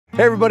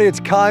Hey everybody, it's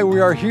Kai. We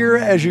are here,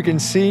 as you can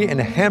see, in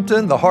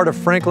Hampton, the heart of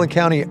Franklin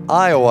County,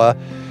 Iowa,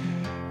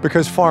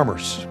 because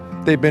farmers,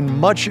 they've been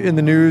much in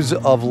the news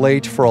of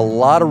late for a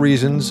lot of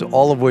reasons,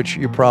 all of which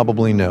you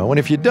probably know. And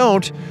if you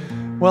don't,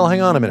 well,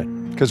 hang on a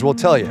minute, because we'll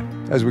tell you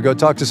as we go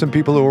talk to some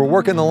people who are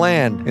working the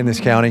land in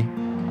this county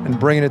and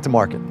bringing it to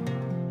market.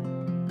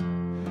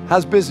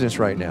 How's business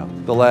right now,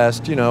 the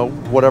last,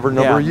 whatever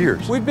number of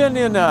years? We've been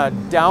in a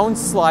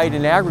downslide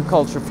in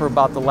agriculture for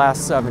about the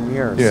last 7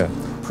 years. Yeah.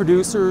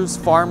 Producers,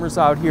 farmers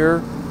out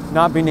here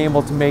not being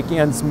able to make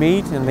ends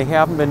meet, and they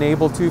haven't been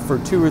able to for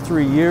 2 or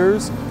 3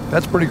 years.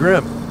 That's pretty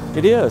grim.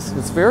 It is.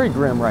 It's very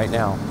grim right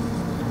now.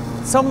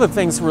 Some of the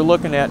things we're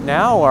looking at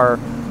now are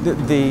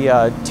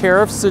the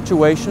tariff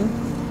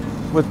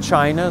situation with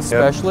China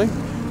especially.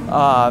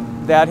 Yep.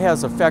 That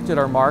has affected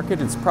our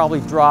market. It's probably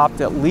dropped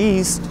at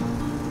least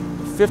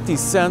 50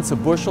 cents a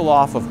bushel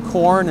off of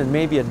corn and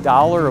maybe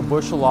 $1 a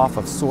bushel off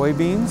of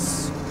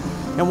soybeans.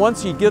 And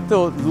once you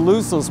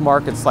lose those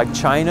markets like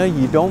China,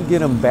 you don't get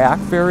them back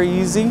very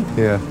easy.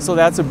 Yeah. So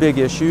that's a big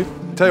issue.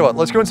 Tell you what,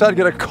 let's go inside and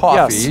get a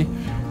coffee,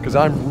 because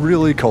I'm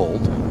really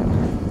cold.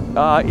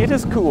 It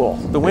is cool.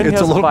 The wind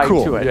has a little bite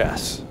cool to it.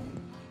 Yes.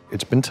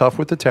 It's been tough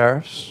with the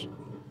tariffs.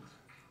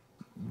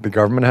 The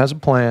government has a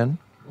plan,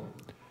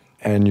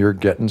 and you're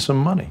getting some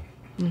money.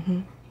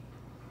 Mm-hmm.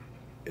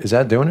 Is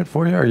that doing it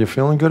for you? Are you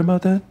feeling good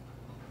about that?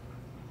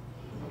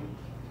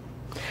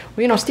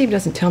 Well, Steve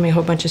doesn't tell me a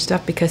whole bunch of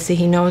stuff because, see,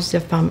 he knows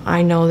if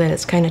I know that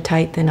it's kind of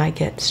tight, then I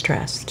get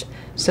stressed.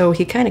 So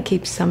he kind of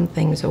keeps some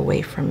things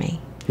away from me,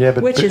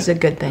 which is a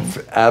good thing.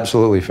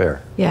 Absolutely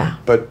fair. Yeah.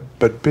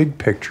 But big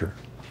picture,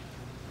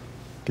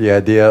 the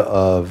idea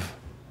of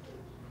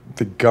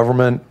the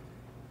government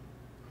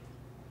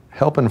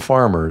helping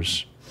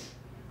farmers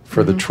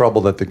for the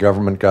trouble that the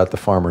government got the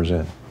farmers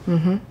in.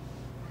 Mm-hmm.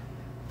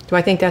 Do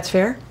I think that's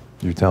fair?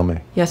 You tell me.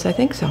 Yes, I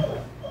think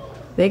so.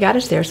 They got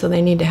us there, so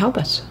they need to help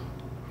us.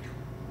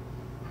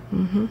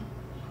 Mm-hmm.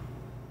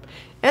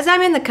 As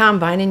I'm in the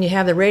combine and you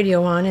have the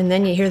radio on and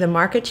then you hear the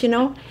markets,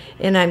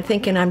 and I'm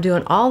thinking I'm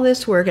doing all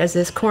this work as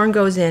this corn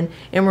goes in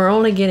and we're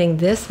only getting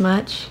this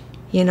much,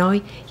 you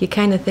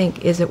kind of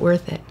think, is it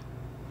worth it?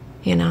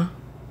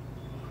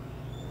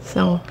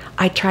 So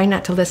I try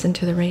not to listen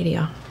to the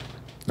radio.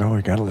 No,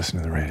 we got to listen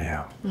to the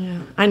radio.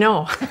 Yeah, I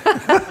know.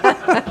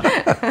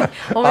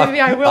 Well,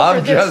 maybe I will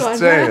for this one. I'm just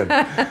saying.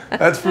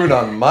 That's food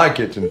on my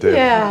kitchen table.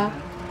 Yeah.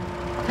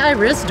 Kai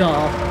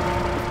Ryssdal.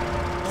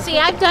 See,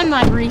 I've done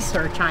my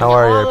research on How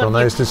are you, April?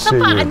 Nice to see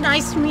you.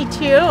 Nice to meet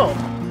you.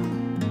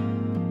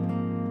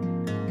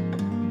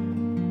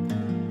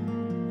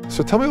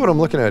 So tell me what I'm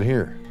looking at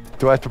here.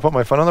 Do I have to put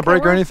my foot on the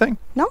brake or anything?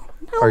 No.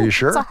 Are you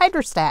sure? It's a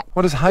hydrostat.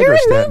 What does hydrostat You're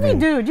a Navy mean?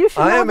 dude. You should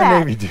know that. I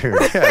am a Navy dude,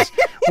 yes.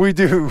 We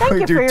do Thank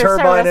you for your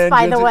turbine service, engines.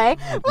 by the way.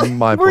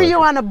 My Were you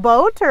on a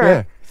boat or?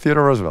 Yeah,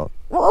 Theodore Roosevelt.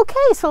 Well, okay,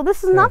 so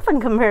this is nothing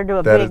compared to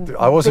a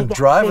I wasn't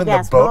driving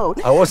the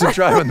boat. I wasn't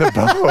driving the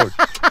boat.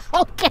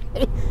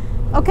 Okay.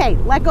 Okay,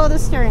 let go of the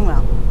steering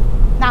wheel.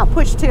 Now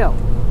push 2.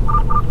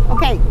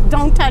 Okay,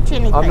 don't touch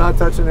anything. I'm not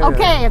touching anything.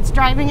 Okay, it's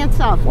driving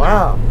itself.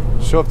 Wow.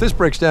 Now. So if this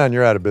breaks down,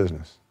 you're out of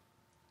business.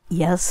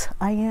 Yes,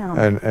 I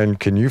am. And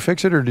can you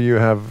fix it, or do you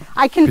have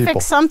I can people?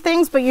 fix some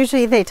things, but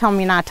usually they tell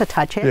me not to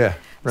touch it. Yeah,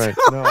 right.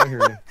 No, I hear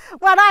you.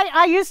 Well,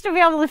 I used to be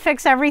able to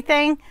fix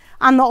everything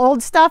on the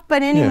old stuff,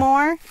 but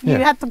anymore, you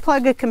have to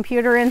plug a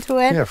computer into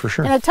it. Yeah, for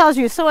sure. And it tells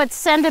you, so it's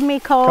sending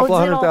me codes.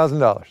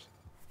 $200,000.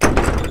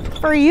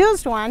 For a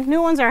used one, new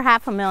ones are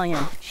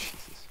 $500,000.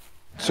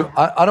 So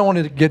I don't want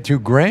to get too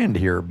grand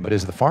here, but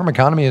is the farm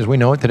economy as we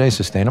know it today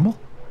sustainable?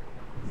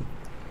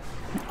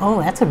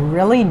 Oh, that's a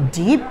really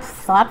deep,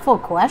 thoughtful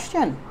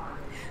question.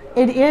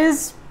 It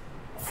is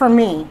for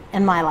me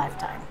in my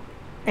lifetime,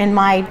 in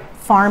my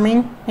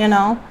farming,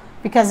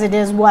 because it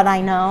is what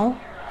I know.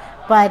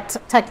 But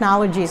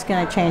technology is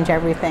going to change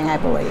everything, I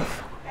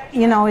believe.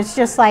 It's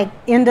just like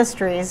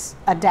industries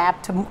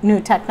adapt to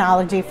new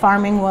technology,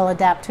 farming will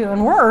adapt to,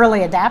 and we're early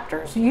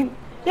adapters. You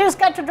just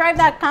got to drive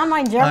that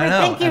combine. Did you ever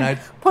think you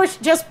push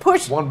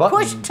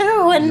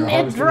 2 and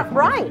it's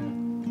right?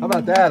 How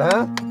about that,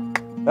 huh?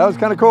 That was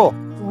kind of cool.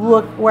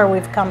 Look where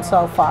we've come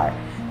so far,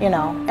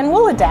 and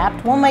we'll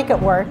adapt, we'll make it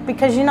work,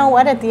 because you know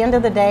what, at the end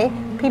of the day,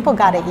 people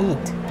got to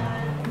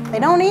eat. They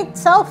don't eat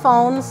cell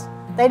phones,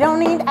 they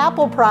don't eat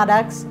Apple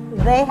products,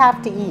 they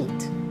have to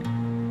eat.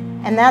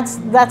 And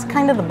that's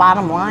kind of the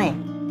bottom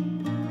line.